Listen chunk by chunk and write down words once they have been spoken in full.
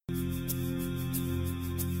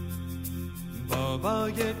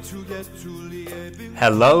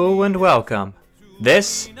Hello and welcome.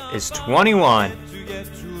 This is 21.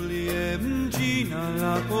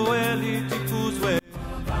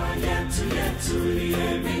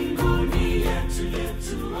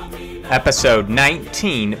 Episode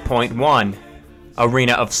 19.1.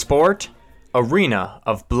 Arena of Sport, Arena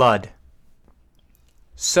of Blood.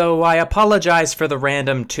 So I apologize for the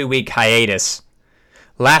random 2-week hiatus.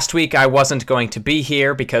 Last week I wasn't going to be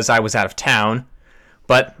here because I was out of town,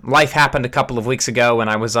 but life happened a couple of weeks ago and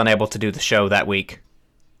I was unable to do the show that week.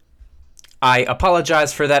 I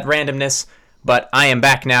apologize for that randomness, but I am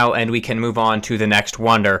back now and we can move on to the next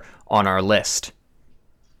wonder on our list.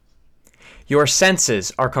 Your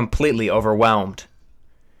senses are completely overwhelmed.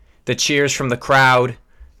 The cheers from the crowd,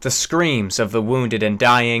 the screams of the wounded and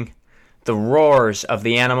dying, the roars of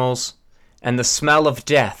the animals, and the smell of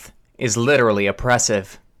death is literally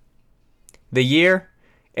oppressive. The year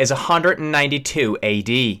is 192 AD.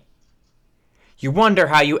 You wonder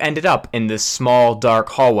how you ended up in this small, dark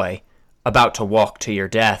hallway, about to walk to your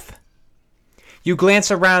death. You glance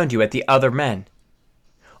around you at the other men.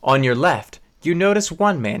 On your left, you notice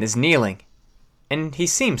one man is kneeling, and he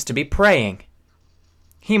seems to be praying.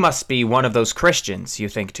 He must be one of those Christians, you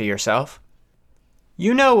think to yourself.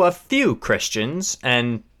 You know a few Christians,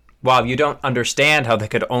 and while you don't understand how they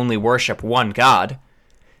could only worship one God,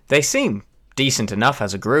 they seem decent enough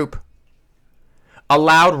as a group. A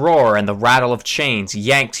loud roar and the rattle of chains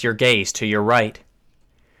yanks your gaze to your right.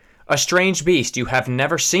 A strange beast you have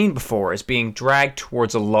never seen before is being dragged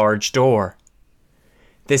towards a large door.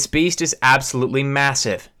 This beast is absolutely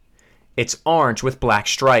massive. It's orange with black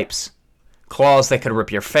stripes, claws that could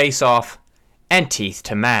rip your face off, and teeth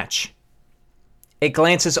to match. It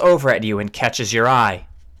glances over at you and catches your eye.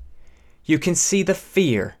 You can see the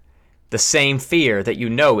fear, the same fear that you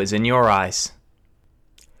know is in your eyes.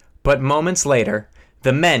 But moments later,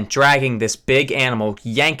 the men dragging this big animal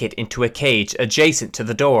yank it into a cage adjacent to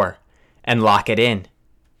the door and lock it in.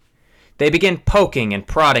 They begin poking and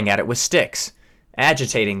prodding at it with sticks,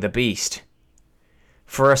 agitating the beast.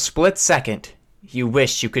 For a split second, you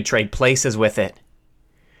wish you could trade places with it.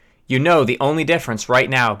 You know the only difference right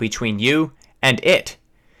now between you and it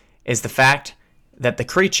is the fact that the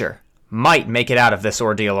creature might make it out of this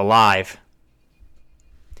ordeal alive.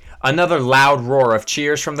 Another loud roar of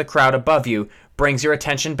cheers from the crowd above you brings your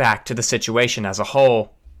attention back to the situation as a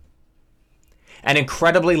whole. An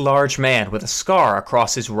incredibly large man with a scar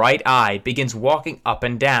across his right eye begins walking up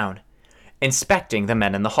and down, inspecting the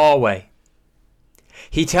men in the hallway.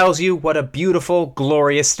 He tells you what a beautiful,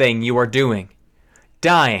 glorious thing you are doing,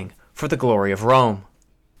 dying for the glory of Rome.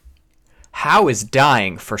 How is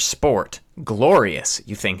dying for sport glorious,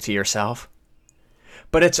 you think to yourself?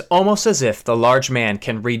 But it's almost as if the large man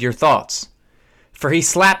can read your thoughts, for he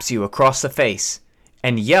slaps you across the face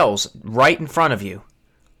and yells right in front of you,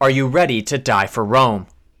 "Are you ready to die for Rome?"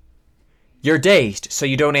 You're dazed, so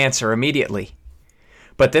you don't answer immediately.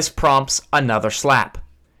 But this prompts another slap,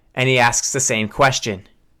 and he asks the same question,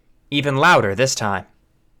 even louder this time.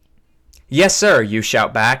 "Yes, sir," you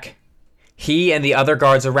shout back. He and the other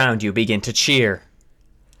guards around you begin to cheer.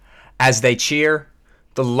 As they cheer,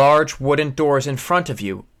 the large wooden doors in front of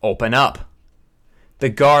you open up. The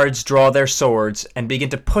guards draw their swords and begin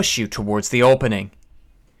to push you towards the opening.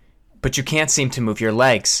 But you can't seem to move your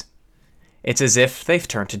legs. It's as if they've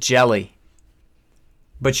turned to jelly.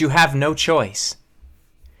 But you have no choice.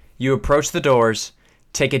 You approach the doors,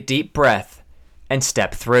 take a deep breath, and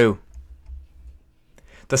step through.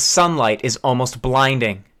 The sunlight is almost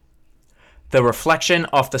blinding. The reflection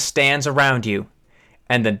off the stands around you,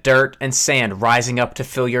 and the dirt and sand rising up to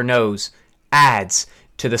fill your nose, adds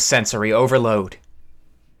to the sensory overload.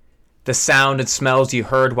 The sound and smells you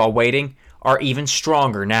heard while waiting are even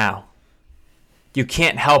stronger now. You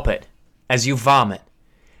can't help it as you vomit.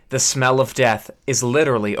 The smell of death is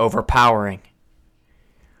literally overpowering.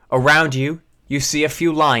 Around you, you see a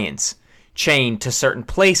few lions chained to certain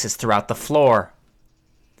places throughout the floor.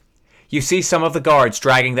 You see some of the guards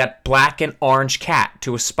dragging that black and orange cat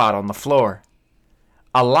to a spot on the floor.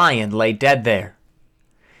 A lion lay dead there.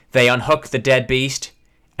 They unhook the dead beast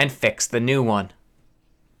and fix the new one.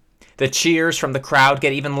 The cheers from the crowd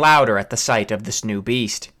get even louder at the sight of this new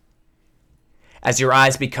beast. As your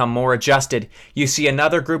eyes become more adjusted, you see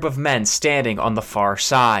another group of men standing on the far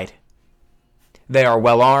side. They are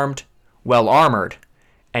well armed, well armored,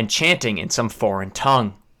 and chanting in some foreign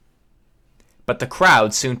tongue. But the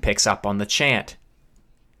crowd soon picks up on the chant.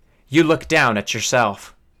 You look down at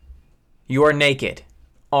yourself. You are naked,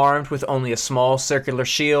 armed with only a small circular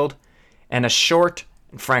shield and a short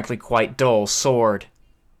and frankly quite dull sword.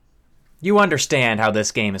 You understand how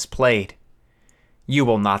this game is played. you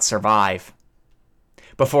will not survive.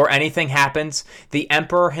 Before anything happens, the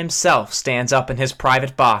emperor himself stands up in his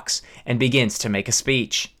private box and begins to make a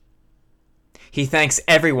speech. He thanks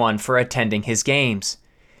everyone for attending his games,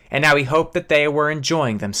 and how he hoped that they were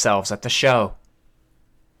enjoying themselves at the show.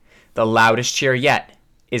 The loudest cheer yet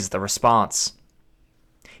is the response.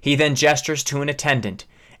 He then gestures to an attendant,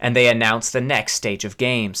 and they announce the next stage of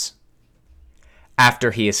games.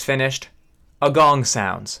 After he is finished, a gong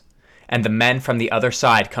sounds, and the men from the other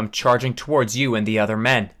side come charging towards you and the other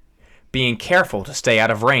men, being careful to stay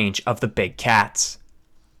out of range of the big cats.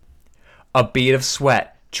 A bead of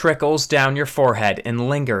sweat trickles down your forehead and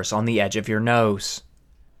lingers on the edge of your nose.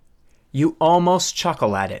 You almost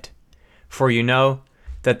chuckle at it, for you know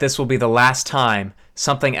that this will be the last time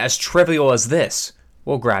something as trivial as this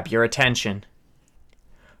will grab your attention.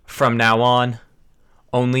 From now on,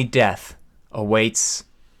 only death awaits.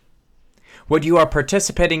 What you are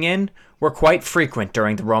participating in were quite frequent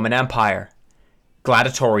during the Roman Empire: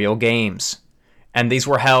 gladiatorial games, and these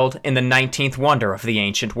were held in the 19th wonder of the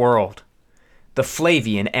ancient world, the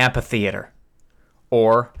Flavian Amphitheater,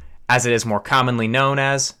 or, as it is more commonly known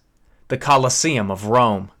as, the Colosseum of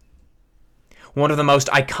Rome. One of the most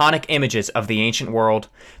iconic images of the ancient world,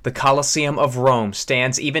 the Colosseum of Rome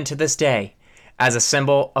stands even to this day as a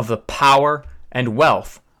symbol of the power and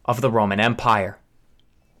wealth of the Roman Empire.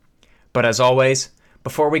 But as always,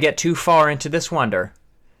 before we get too far into this wonder,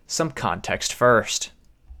 some context first.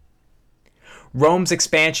 Rome's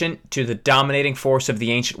expansion to the dominating force of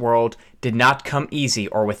the ancient world did not come easy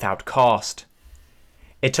or without cost.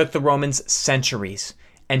 It took the Romans centuries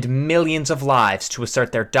and millions of lives to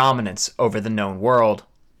assert their dominance over the known world.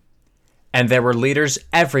 And there were leaders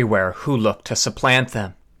everywhere who looked to supplant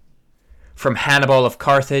them. From Hannibal of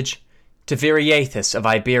Carthage to Viriathus of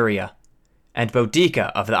Iberia and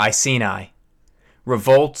Boudicca of the Iceni,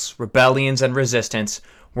 revolts, rebellions, and resistance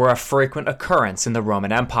were a frequent occurrence in the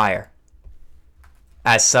Roman Empire.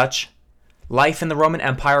 As such, life in the Roman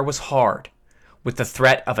Empire was hard, with the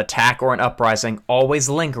threat of attack or an uprising always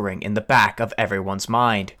lingering in the back of everyone's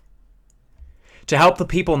mind. To help the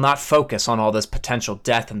people not focus on all this potential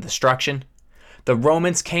death and destruction, the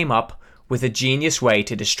Romans came up with a genius way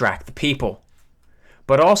to distract the people,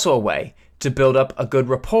 but also a way to build up a good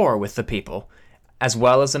rapport with the people, as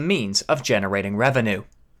well as a means of generating revenue.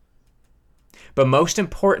 But most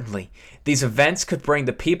importantly, these events could bring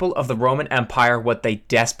the people of the Roman Empire what they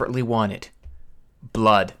desperately wanted: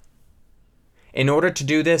 blood. In order to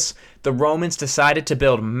do this, the Romans decided to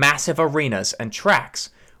build massive arenas and tracks,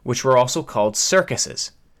 which were also called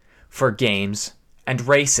circuses, for games and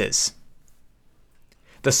races.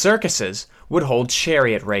 The circuses would hold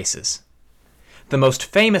chariot races. The most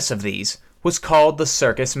famous of these was called the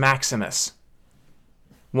Circus Maximus.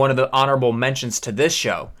 One of the honorable mentions to this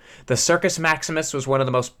show, the Circus Maximus was one of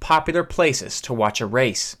the most popular places to watch a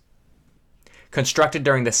race. Constructed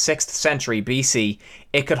during the 6th century BC,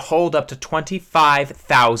 it could hold up to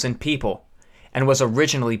 25,000 people, and was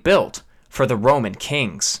originally built for the Roman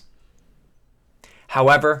kings.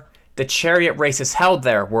 However, the chariot races held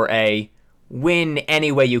there were a win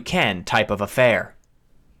any way you can type of affair.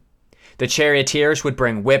 The charioteers would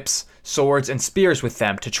bring whips, swords, and spears with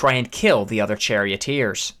them to try and kill the other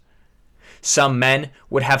charioteers. Some men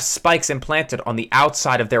would have spikes implanted on the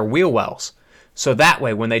outside of their wheel wells, so that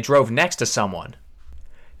way when they drove next to someone,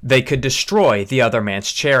 they could destroy the other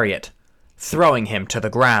man's chariot, throwing him to the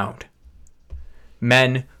ground.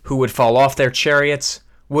 Men who would fall off their chariots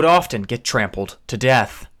would often get trampled to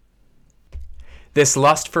death. This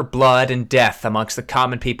lust for blood and death amongst the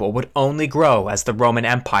common people would only grow as the Roman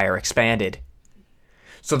Empire expanded.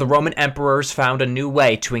 So the Roman emperors found a new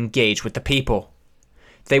way to engage with the people.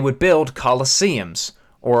 They would build colosseums,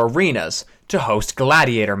 or arenas, to host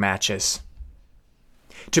gladiator matches.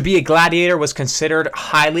 To be a gladiator was considered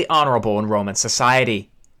highly honorable in Roman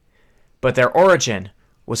society, but their origin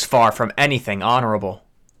was far from anything honorable.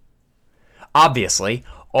 Obviously,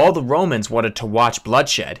 all the Romans wanted to watch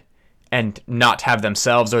bloodshed, and not have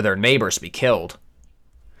themselves or their neighbors be killed.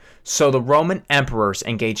 So the Roman emperors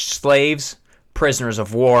engaged slaves, prisoners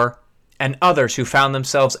of war, and others who found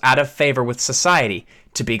themselves out of favor with society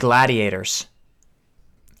to be gladiators.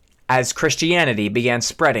 As Christianity began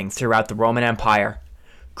spreading throughout the Roman Empire,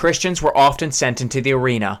 Christians were often sent into the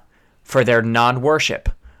arena for their non-worship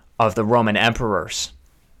of the Roman emperors.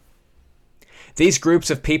 These groups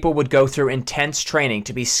of people would go through intense training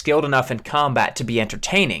to be skilled enough in combat to be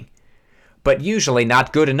entertaining, but usually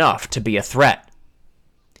not good enough to be a threat.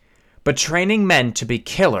 But training men to be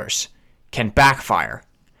killers can backfire,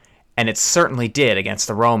 and it certainly did against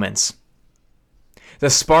the Romans. The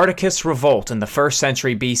Spartacus revolt in the 1st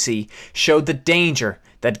century BC showed the danger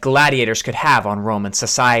that gladiators could have on Roman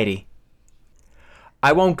society.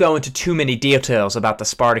 I won't go into too many details about the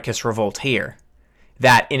Spartacus revolt here.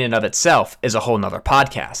 That in and of itself is a whole nother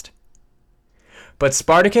podcast. But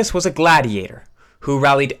Spartacus was a gladiator who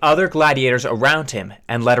rallied other gladiators around him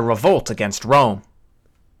and led a revolt against Rome.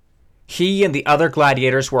 He and the other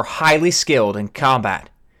gladiators were highly skilled in combat,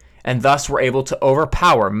 and thus were able to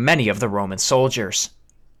overpower many of the Roman soldiers.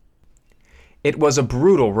 It was a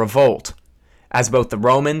brutal revolt, as both the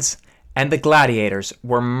Romans and the gladiators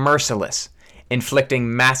were merciless,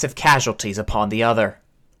 inflicting massive casualties upon the other.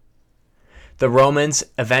 The Romans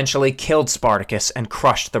eventually killed Spartacus and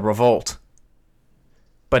crushed the revolt.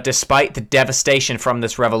 But despite the devastation from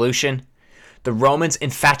this revolution, the Romans'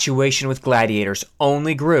 infatuation with gladiators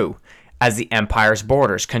only grew as the empire's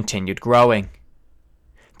borders continued growing.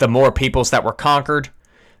 The more peoples that were conquered,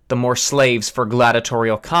 the more slaves for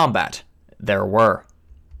gladiatorial combat there were.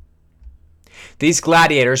 These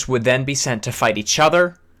gladiators would then be sent to fight each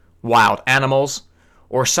other, wild animals,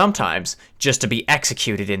 or sometimes just to be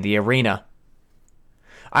executed in the arena.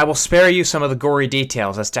 I will spare you some of the gory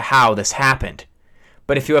details as to how this happened,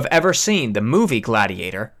 but if you have ever seen the movie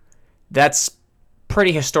Gladiator, that's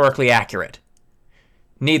pretty historically accurate.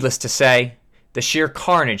 Needless to say, the sheer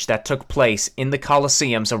carnage that took place in the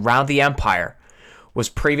Colosseums around the empire was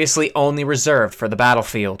previously only reserved for the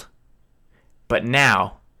battlefield. But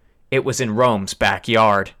now, it was in Rome's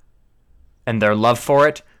backyard, and their love for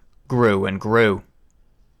it grew and grew.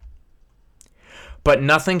 But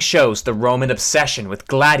nothing shows the Roman obsession with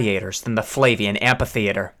gladiators than the Flavian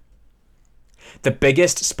Amphitheater, the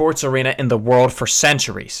biggest sports arena in the world for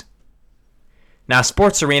centuries. Now,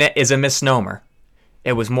 sports arena is a misnomer.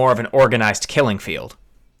 It was more of an organized killing field.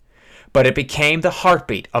 But it became the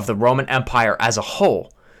heartbeat of the Roman Empire as a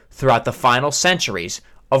whole throughout the final centuries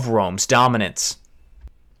of Rome's dominance.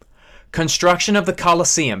 Construction of the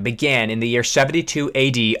Colosseum began in the year 72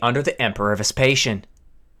 AD under the Emperor Vespasian.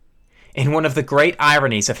 In one of the great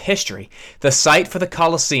ironies of history, the site for the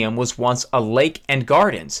Colosseum was once a lake and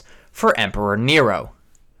gardens for Emperor Nero,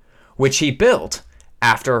 which he built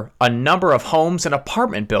after a number of homes and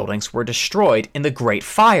apartment buildings were destroyed in the Great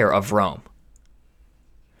Fire of Rome.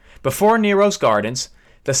 Before Nero's gardens,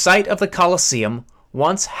 the site of the Colosseum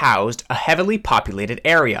once housed a heavily populated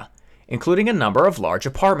area, including a number of large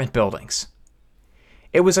apartment buildings.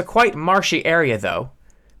 It was a quite marshy area, though,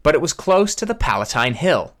 but it was close to the Palatine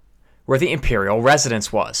Hill, where the imperial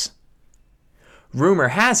residence was. Rumor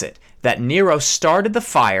has it that Nero started the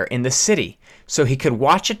fire in the city so he could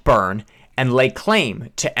watch it burn and lay claim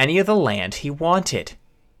to any of the land he wanted.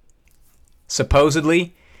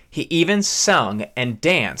 Supposedly, he even sung and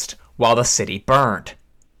danced while the city burned.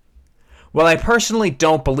 While I personally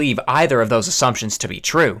don't believe either of those assumptions to be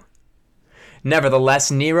true, nevertheless,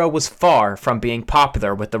 Nero was far from being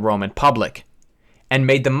popular with the Roman public, and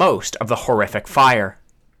made the most of the horrific fire.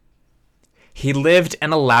 He lived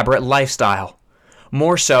an elaborate lifestyle,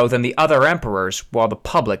 more so than the other emperors, while the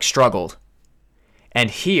public struggled. And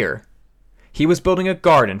here, he was building a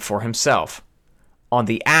garden for himself, on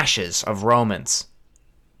the ashes of Romans.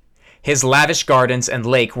 His lavish gardens and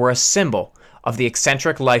lake were a symbol of the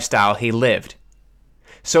eccentric lifestyle he lived.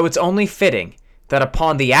 So it's only fitting that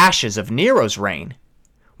upon the ashes of Nero's reign,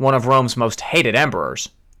 one of Rome's most hated emperors,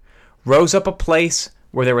 rose up a place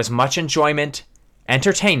where there was much enjoyment,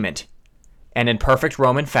 entertainment, and in perfect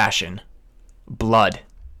Roman fashion, blood.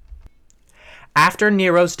 After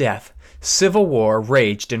Nero's death, civil war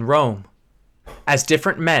raged in Rome, as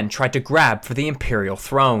different men tried to grab for the imperial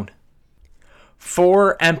throne.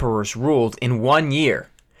 4 emperors ruled in 1 year,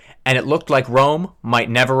 and it looked like Rome might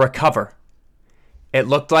never recover. It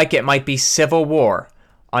looked like it might be civil war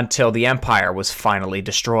until the empire was finally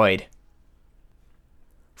destroyed.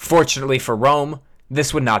 Fortunately for Rome,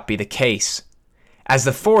 this would not be the case, as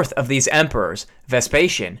the 4th of these emperors,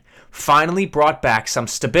 Vespasian, finally brought back some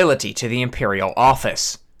stability to the imperial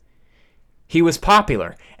office. He was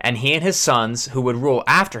popular, and he and his sons, who would rule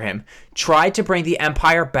after him, tried to bring the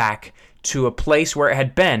empire back to a place where it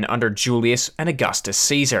had been under Julius and Augustus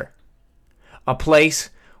Caesar. A place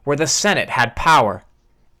where the Senate had power.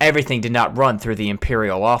 Everything did not run through the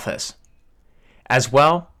imperial office. As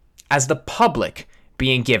well as the public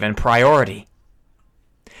being given priority.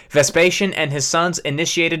 Vespasian and his sons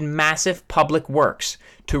initiated massive public works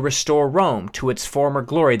to restore Rome to its former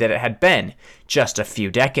glory that it had been just a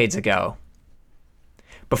few decades ago,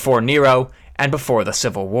 before Nero and before the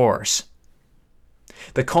civil wars.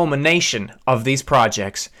 The culmination of these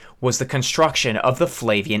projects was the construction of the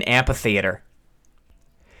Flavian Amphitheater.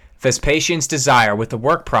 Vespasian's desire with the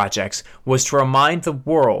work projects was to remind the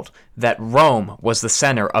world that Rome was the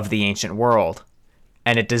center of the ancient world,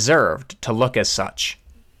 and it deserved to look as such.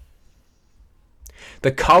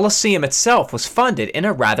 The Colosseum itself was funded in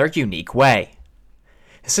a rather unique way.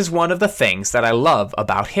 This is one of the things that I love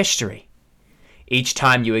about history. Each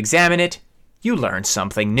time you examine it, you learn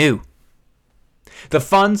something new. The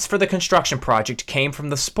funds for the construction project came from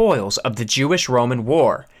the spoils of the Jewish-Roman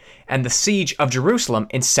War and the siege of Jerusalem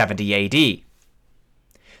in 70 AD.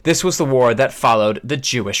 This was the war that followed the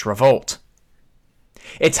Jewish Revolt.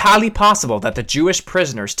 It's highly possible that the Jewish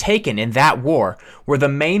prisoners taken in that war were the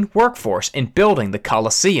main workforce in building the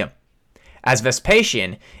Colosseum, as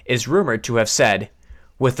Vespasian is rumored to have said,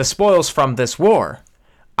 "With the spoils from this war,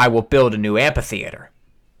 I will build a new amphitheater."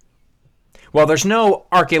 While there's no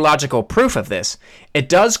archaeological proof of this, it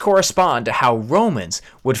does correspond to how Romans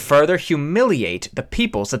would further humiliate the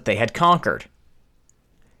peoples that they had conquered.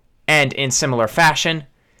 And in similar fashion,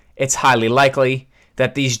 it's highly likely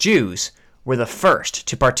that these Jews were the first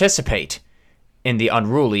to participate in the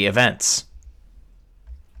unruly events.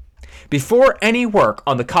 Before any work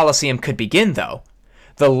on the Colosseum could begin, though,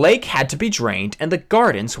 the lake had to be drained and the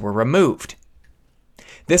gardens were removed.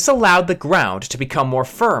 This allowed the ground to become more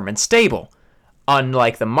firm and stable,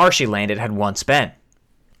 unlike the marshy land it had once been.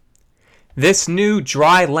 This new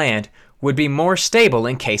dry land would be more stable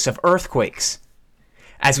in case of earthquakes.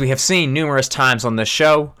 As we have seen numerous times on this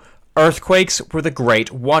show, earthquakes were the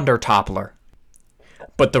great wonder toppler.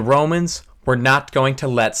 But the Romans were not going to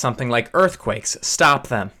let something like earthquakes stop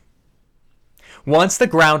them. Once the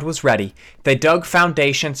ground was ready, they dug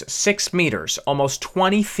foundations 6 meters, almost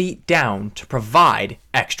 20 feet down, to provide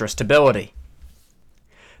extra stability.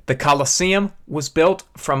 The Colosseum was built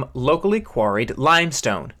from locally quarried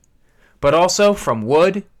limestone, but also from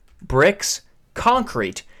wood, bricks,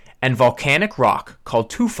 concrete, and volcanic rock called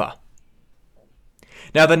tufa.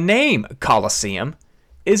 Now, the name Colosseum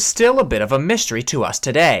is still a bit of a mystery to us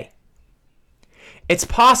today. It's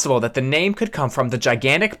possible that the name could come from the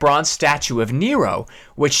gigantic bronze statue of Nero,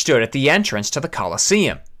 which stood at the entrance to the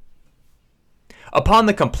Colosseum. Upon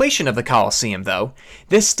the completion of the Colosseum, though,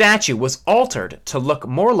 this statue was altered to look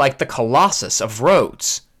more like the Colossus of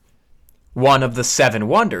Rhodes, one of the 7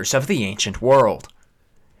 wonders of the ancient world.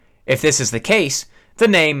 If this is the case, the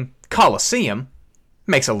name Colosseum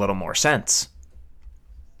makes a little more sense.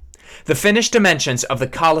 The finished dimensions of the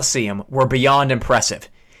Colosseum were beyond impressive,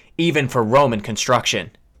 even for Roman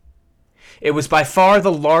construction. It was by far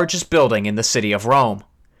the largest building in the city of Rome,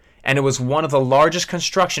 and it was one of the largest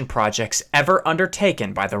construction projects ever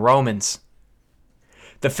undertaken by the Romans.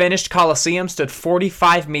 The finished Colosseum stood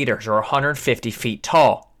 45 meters or 150 feet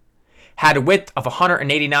tall, had a width of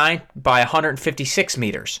 189 by 156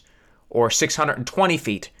 meters, or 620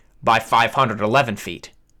 feet by 511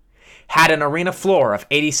 feet, had an arena floor of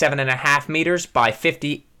 87.5 meters by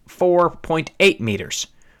 54.8 meters,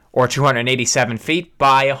 or 287 feet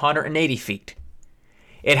by 180 feet.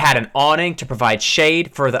 It had an awning to provide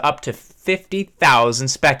shade for the up to 50,000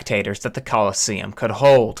 spectators that the Colosseum could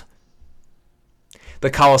hold.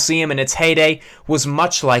 The Colosseum in its heyday was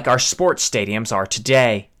much like our sports stadiums are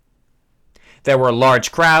today. There were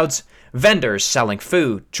large crowds, vendors selling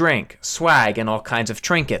food, drink, swag, and all kinds of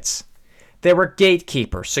trinkets. There were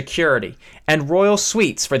gatekeepers, security, and royal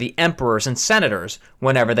suites for the emperors and senators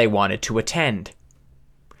whenever they wanted to attend.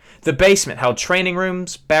 The basement held training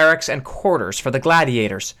rooms, barracks, and quarters for the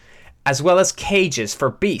gladiators, as well as cages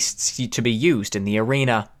for beasts to be used in the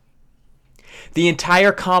arena. The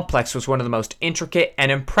entire complex was one of the most intricate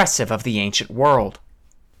and impressive of the ancient world.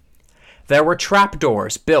 There were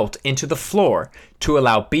trapdoors built into the floor to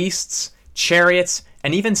allow beasts, chariots,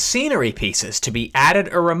 and even scenery pieces to be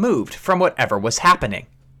added or removed from whatever was happening.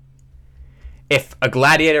 If a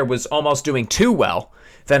gladiator was almost doing too well,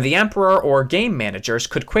 then the emperor or game managers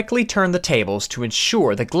could quickly turn the tables to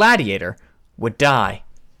ensure the gladiator would die.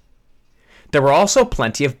 There were also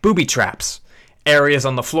plenty of booby traps, areas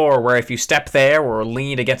on the floor where if you stepped there or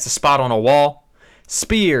leaned against a spot on a wall,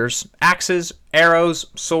 spears, axes, arrows,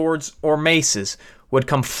 swords, or maces would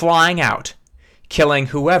come flying out, killing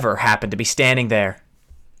whoever happened to be standing there.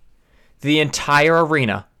 The entire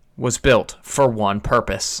arena was built for one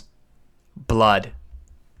purpose: blood.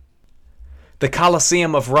 The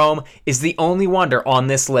Colosseum of Rome is the only wonder on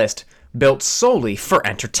this list built solely for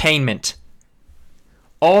entertainment.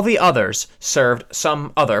 All the others served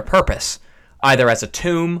some other purpose, either as a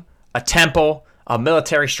tomb, a temple, a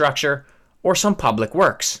military structure, or some public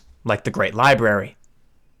works, like the Great Library.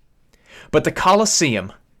 But the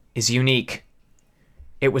Colosseum is unique.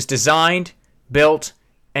 It was designed, built,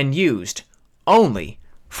 and used only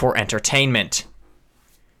for entertainment.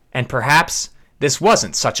 and perhaps this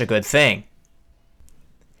wasn't such a good thing.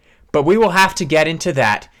 But we will have to get into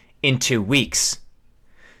that in 2 weeks.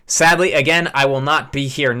 Sadly, again, I will not be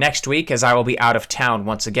here next week as I will be out of town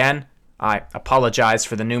once again. I apologize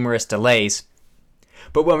for the numerous delays.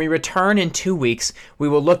 But when we return in 2 weeks, we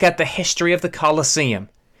will look at the history of the Colosseum,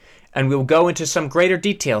 and we will go into some greater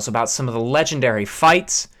details about some of the legendary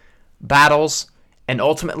fights, battles, and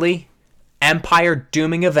ultimately,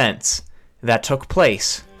 empire-dooming events that took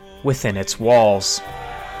place within its walls.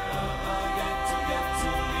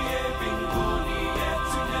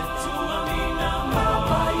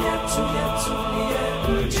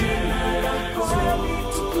 To